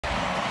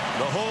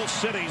The whole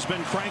city's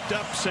been cranked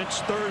up since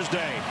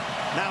Thursday.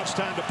 Now it's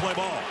time to play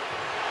ball.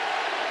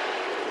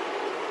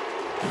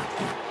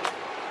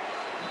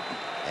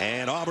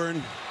 And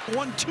Auburn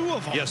won 2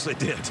 of them. Yes, they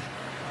did.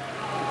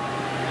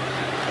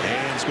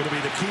 And it's going to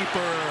be the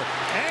keeper.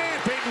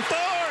 And Peyton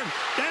Thorne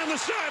down the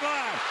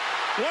sideline.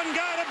 One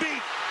guy to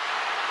beat.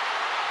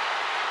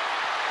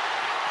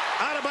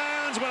 Out of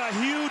bounds, but a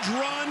huge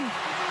run.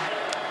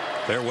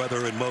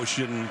 Fairweather in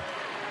motion.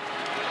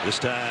 This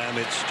time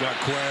it's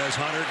Jarquez.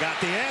 Hunter got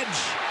the edge.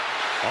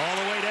 All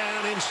the way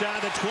down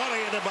inside the 20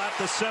 and about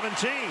the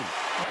 17.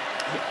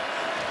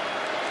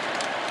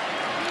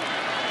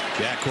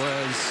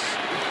 Jarquez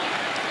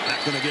not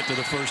going to get to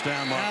the first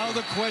down mark. Now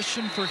the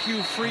question for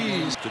Hugh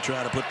Freeze. To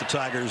try to put the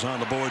Tigers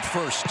on the board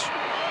first.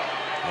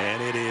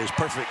 And it is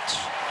perfect.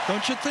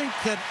 Don't you think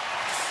that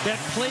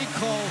play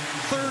call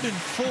 3rd and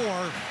 4,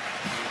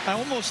 I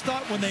almost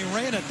thought when they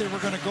ran it, they were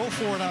going to go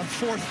for it on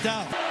 4th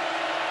down.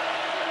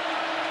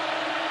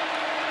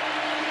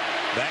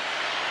 Back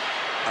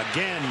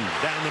again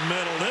down the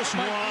middle. This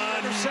one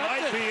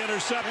might be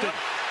intercepted. Yep.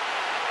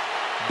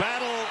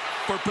 Battle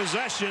for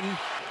possession.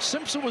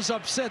 Simpson was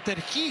upset that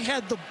he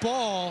had the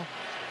ball,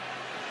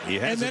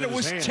 and then it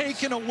was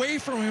taken away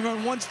from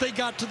him once they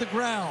got to the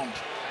ground.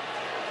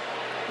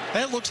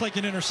 That looks like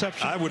an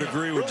interception. I would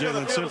agree with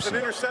Jalen Simpson.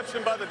 An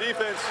interception by the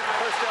defense.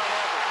 First down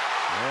Auburn.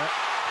 Yeah.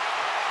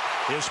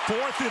 His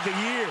 4th of the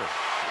year.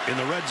 In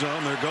the red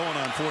zone, they're going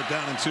on 4th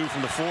down and 2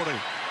 from the 40.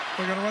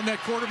 We're going to run that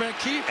quarterback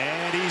keep.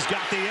 And he's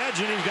got the edge,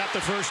 and he's got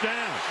the first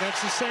down.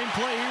 That's the same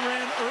play he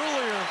ran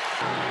earlier.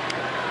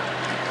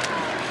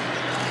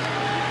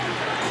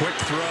 Quick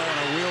throw and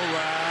a wheel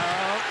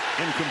route.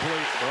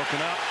 Incomplete.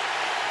 Broken up.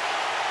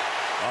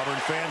 Auburn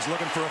fans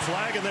looking for a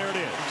flag, and there it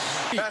is.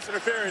 Pass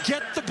interference.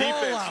 Get the ball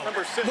Defense, out.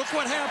 number 6. Look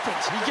what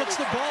happens. He gets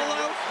the ball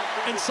out,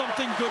 and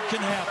something good can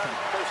happen.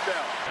 First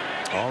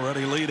down.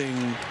 Already leading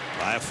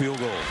by a field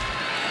goal.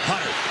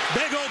 Hunter,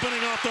 big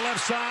opening off the left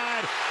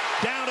side.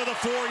 Down to the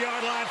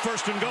 4-yard line,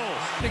 1st and goal.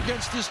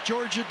 Against this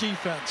Georgia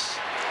defense.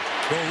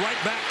 Go right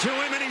back to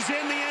him, and he's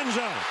in the end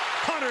zone.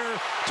 Hunter,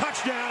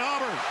 touchdown,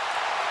 Auburn.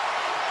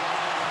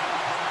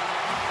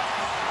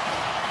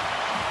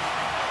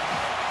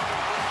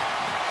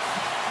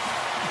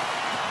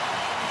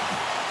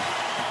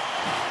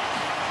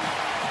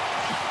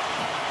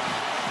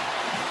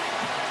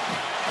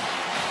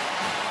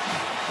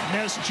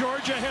 As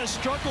Georgia has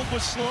struggled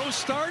with slow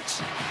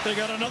starts, they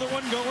got another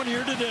one going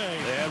here today.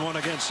 They had one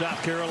against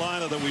South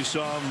Carolina that we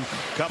saw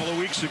a couple of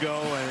weeks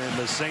ago, and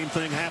the same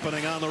thing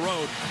happening on the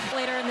road.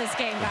 Later in this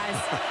game, guys.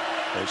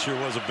 It sure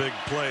was a big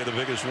play, the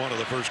biggest one of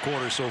the first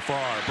quarter so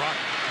far. Brock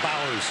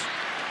Bowers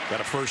got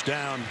a first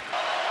down.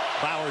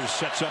 Bowers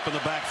sets up in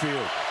the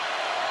backfield.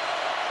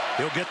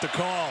 He'll get the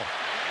call.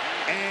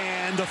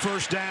 And the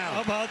first down.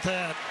 How about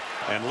that?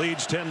 And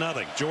leads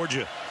 10-0.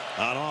 Georgia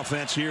on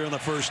offense here in the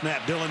first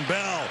snap. Dylan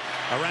Bell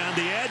around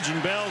the edge,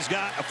 and Bell's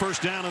got a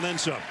first down and then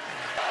some.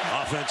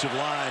 Offensive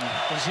line.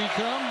 Does he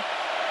come?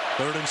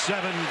 3rd and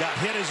 7. Got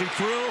hit as he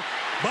threw,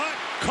 but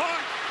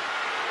caught.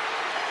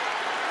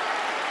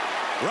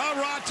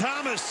 Ra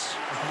Thomas,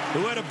 who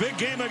had a big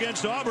game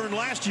against Auburn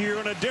last year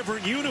in a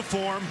different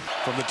uniform,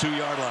 from the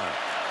 2-yard line.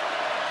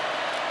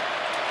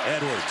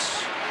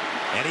 Edwards.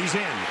 And he's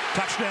in.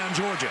 Touchdown,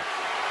 Georgia.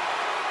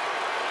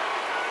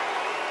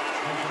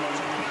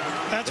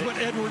 That's what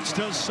Edwards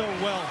does so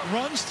well.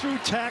 Runs through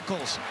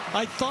tackles.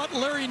 I thought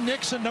Larry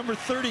Nixon, number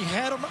 30,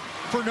 had him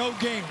for no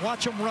gain.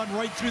 Watch him run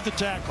right through the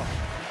tackle.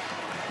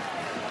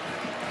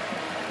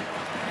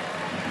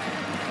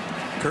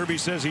 Kirby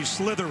says he's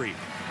slithery.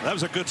 That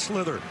was a good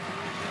slither.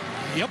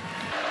 Yep.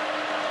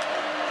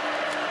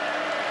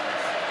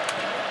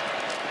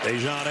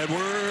 Dejon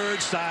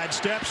Edwards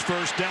sidesteps,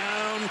 first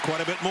down,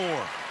 quite a bit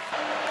more.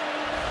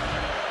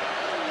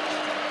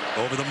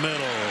 Over the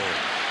middle.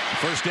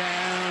 First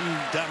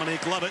down,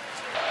 Dominique Lovett.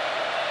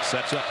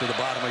 Sets up to the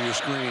bottom of your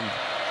screen.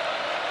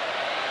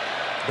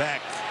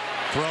 Back,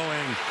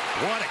 throwing.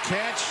 What a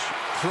catch.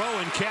 Throw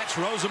and catch,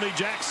 Rosamie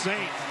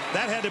Jack-Saint.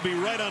 That had to be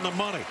right on the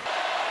money.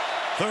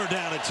 3rd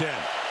down and 10.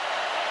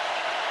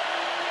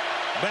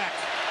 Back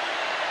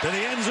to the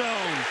end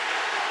zone.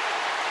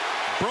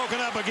 Broken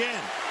up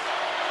again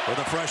for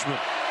the freshman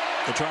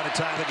to try to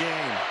tie the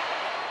game.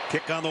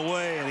 Kick on the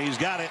way, and he's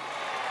got it.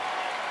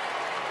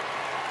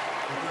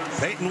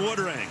 Peyton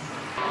Woodring.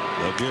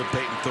 They'll give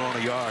Peyton Thorne a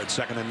yard,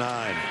 2nd and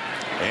 9.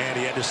 And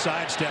he had to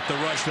sidestep the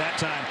rush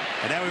that time.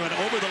 And now he went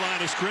over the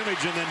line of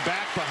scrimmage and then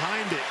back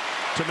behind it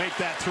to make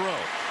that throw.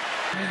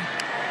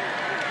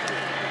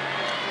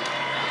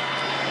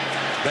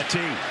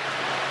 Bettine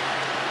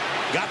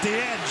got the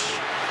edge.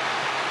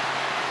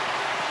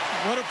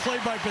 What a play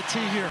by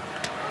Bettine here.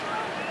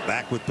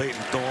 Back with Peyton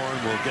Thorne.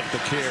 Will get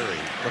the carry.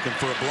 Looking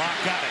for a block.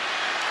 Got it.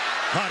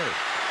 Hunter.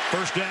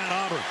 First down,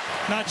 Auburn.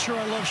 Not sure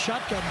I love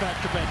shotgun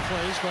back-to-back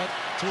plays, but...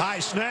 High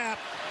snap.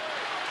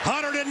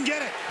 Hunter didn't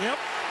get it. Yep.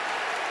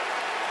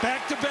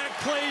 Back-to-back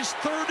plays,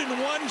 3rd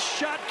and 1,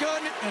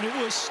 shotgun, and it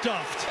was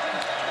stuffed.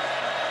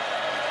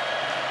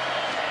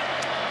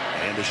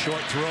 And the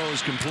short throw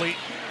is complete.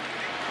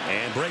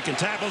 And breaking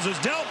tackles is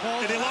dealt,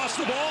 and he lost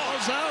the ball.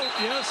 Ball's out,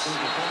 yes.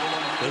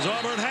 Does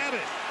Auburn have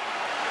it?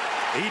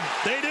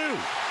 They do.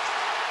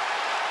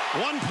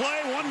 One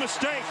play, one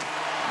mistake.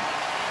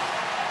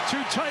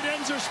 Two tight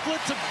ends are split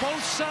to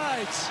both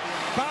sides.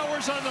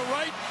 Bowers on the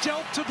right,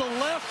 dealt to the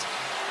left.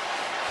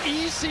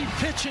 Easy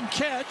pitch and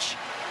catch.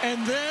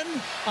 And then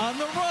on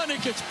the run,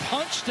 it gets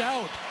punched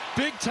out.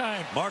 Big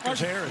time. Marcus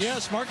Harris.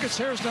 Yes, Marcus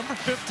Harris, number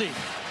 50.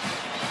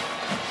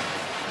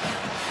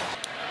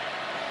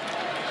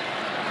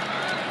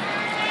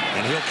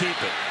 And he'll keep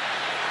it.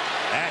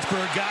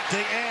 Ashford got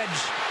the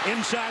edge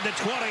inside the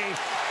 20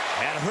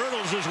 and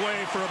hurdles his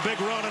way for a big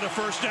run and a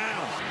first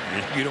down.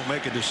 You don't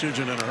make a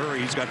decision in a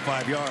hurry. He's got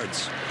 5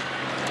 yards.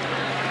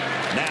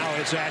 Now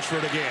it's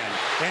Ashford again.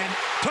 And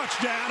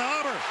touchdown,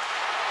 Auburn.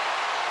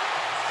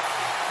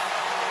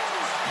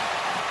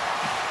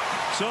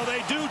 So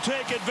they do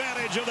take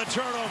advantage of the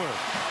turnover,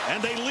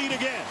 and they lead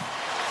again.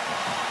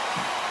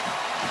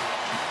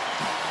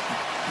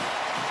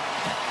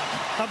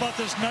 How about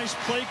this nice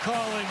play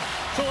calling?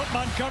 Philip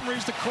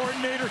Montgomery's the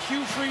coordinator.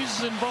 Hugh Freeze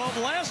is involved.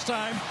 Last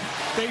time,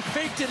 they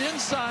faked it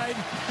inside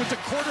with the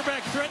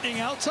quarterback threatening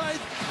outside.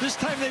 This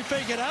time they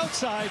fake it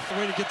outside. The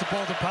way to get the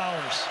ball to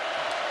Bowers.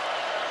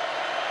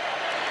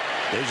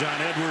 Dejon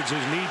Edwards,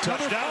 his knee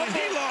touched down, and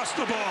he lost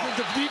the ball.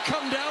 Did the knee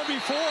come down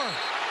before?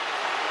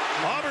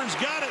 Auburn's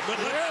got it, but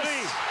let's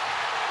see.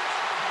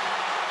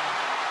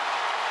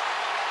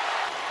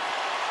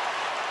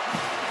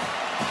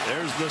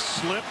 There's the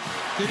slip.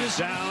 Did his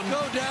knee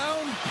go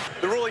down?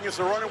 The ruling is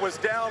the runner was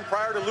down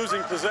prior to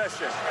losing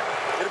possession.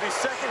 It'll be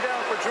second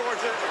down for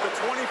Georgia at the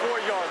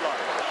 24-yard line.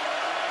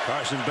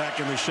 Carson back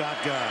in the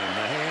shotgun.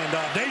 The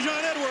handoff.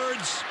 Dejon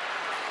Edwards.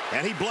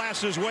 And he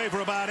blasts his way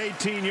for about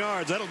 18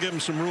 yards. That'll give him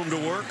some room to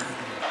work.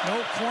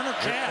 No corner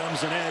Here cap.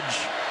 comes an edge.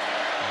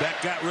 Beck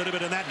got rid of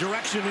it in that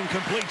direction and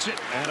completes it.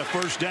 And a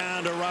first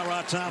down to Ra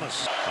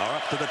Thomas. Are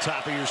up to the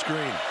top of your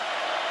screen.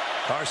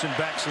 Carson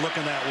Beck's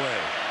looking that way.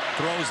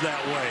 Throws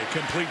that way.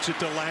 Completes it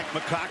to Lank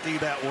McConkey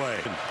that way.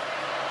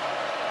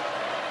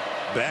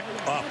 Beck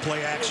off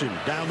play action.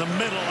 Down the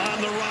middle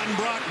on the run.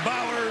 Brock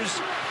Bowers.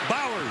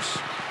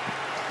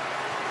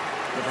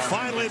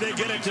 Finally, they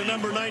get it to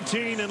number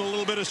 19 in a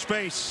little bit of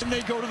space. And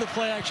they go to the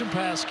play action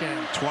pass game.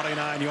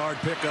 29-yard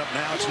pickup.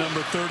 Now it's number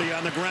 30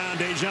 on the ground.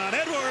 Dejon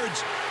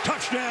Edwards.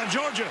 Touchdown,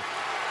 Georgia.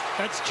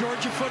 That's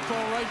Georgia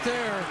football right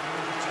there.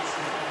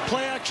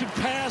 Play action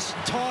pass,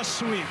 toss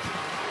sweep.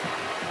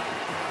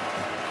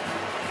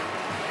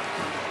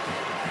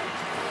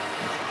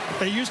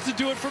 They used to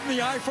do it from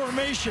the I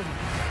formation.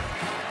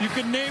 You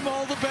could name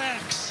all the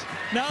backs.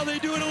 Now they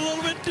do it a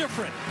little bit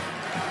different.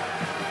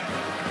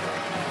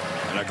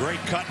 And a great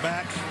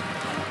cutback.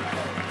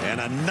 And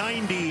a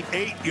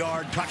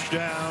 98-yard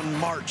touchdown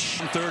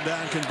march. Third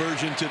down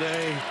conversion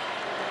today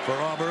for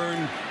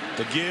Auburn.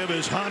 The give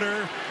is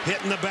Hunter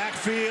hitting the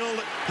backfield.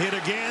 Hit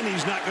again.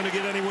 He's not going to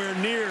get anywhere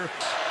near.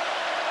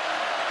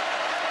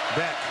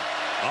 Beck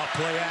off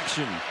play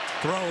action.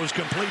 Throws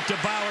complete to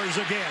Bowers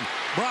again.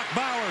 Brock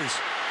Bowers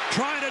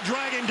trying to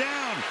drag him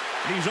down.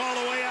 He's all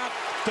the way out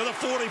to the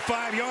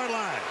 45-yard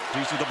line.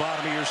 He's to the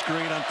bottom of your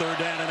screen on 3rd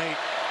down and 8.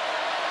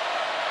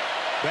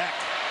 Beck,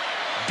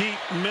 deep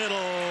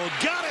middle,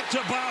 got it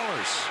to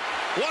Bowers.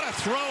 What a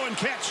throw and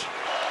catch.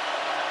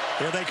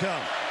 Here they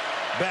come.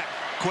 Beck,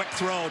 quick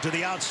throw to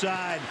the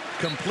outside,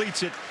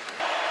 completes it.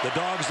 The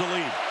Dogs the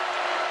lead.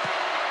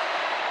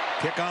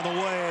 Kick on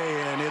the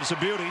way, and it's a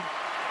beauty.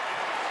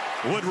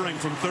 Woodring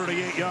from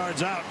 38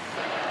 yards out.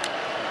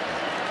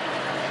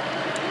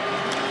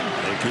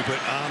 They keep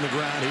it on the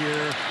ground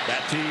here.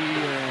 That tee,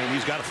 and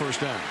he's got a first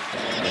down.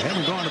 They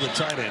haven't gone to the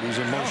tight end. He's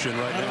in motion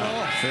right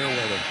now.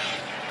 Fairweather.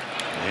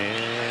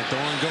 And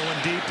Thorne going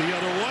deep the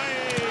other way.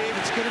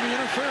 It's going to be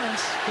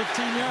interference.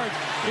 15 yards.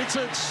 It's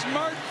a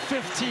smart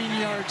 15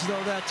 yards,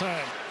 though, that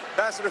time.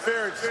 Pass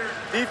interference.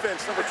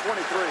 Defense, number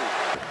 23.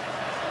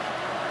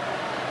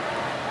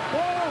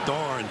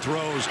 Thorne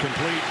throws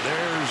complete.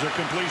 There's a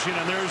completion,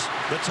 and there's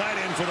the tight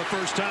end for the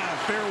first time.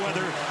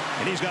 Fairweather,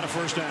 and he's got a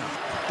first down.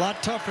 A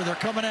lot tougher. They're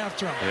coming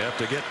after him. They have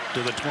to get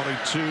to the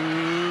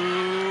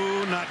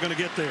 22. Not going to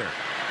get there.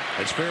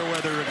 It's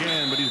Fairweather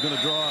again, but he's going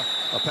to draw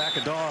a pack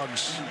of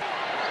dogs.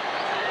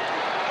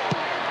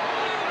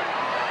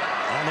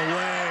 On the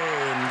way,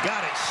 and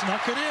got it.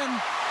 Snuck it in.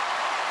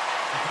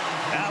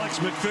 Alex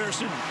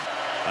McPherson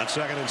on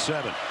 2nd and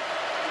 7.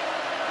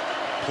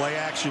 Play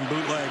action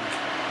bootleg.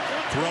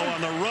 Throw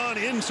on the run,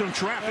 in some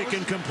traffic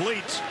and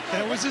complete.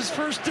 That was his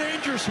first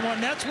dangerous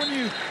one. That's when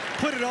you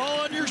put it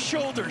all on your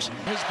shoulders.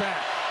 His back.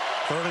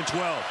 3rd and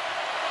 12.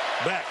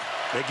 Beck,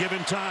 they give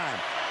him time.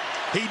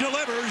 He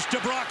delivers to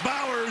Brock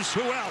Bowers.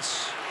 Who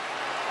else?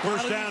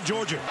 First down,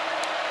 Georgia.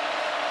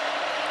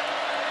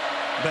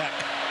 Beck,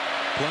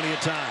 plenty of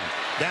time.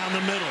 Down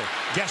the middle.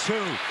 Guess who?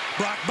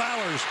 Brock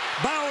Bowers.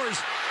 Bowers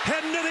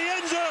heading to the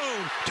end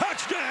zone.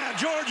 Touchdown,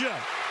 Georgia.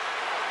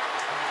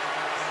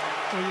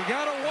 Well, you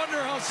got to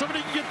wonder how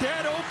somebody can get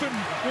that open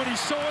when he's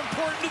so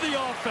important to the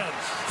offense.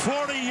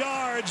 40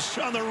 yards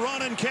on the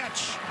run and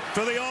catch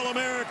for the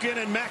All-American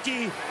and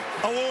Mackey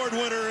Award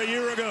winner a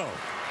year ago.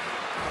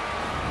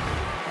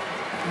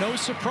 No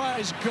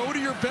surprise. Go to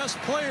your best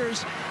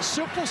players,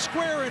 simple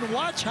square, and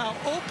watch how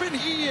open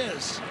he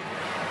is.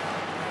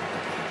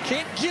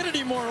 Can't get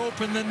any more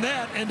open than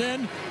that. And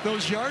then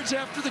those yards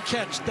after the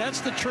catch.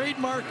 That's the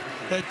trademark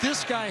that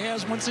this guy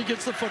has once he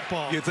gets the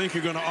football. You think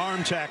you're going to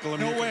arm tackle him,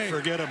 no you way. can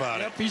forget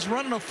about it. He's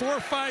running a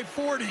 4.5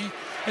 40,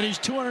 and he's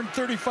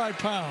 235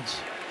 pounds.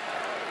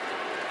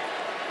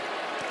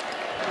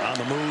 On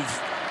the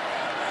move.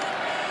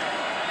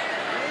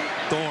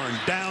 Thorne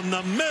down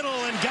the middle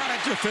and got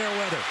it to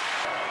Fairweather.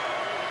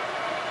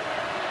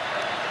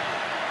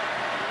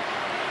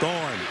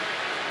 Thorne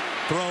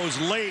throws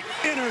late,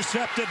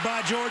 intercepted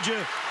by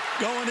Georgia.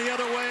 Going the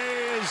other way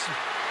is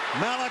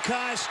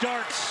Malachi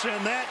Starks,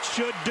 and that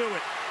should do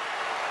it.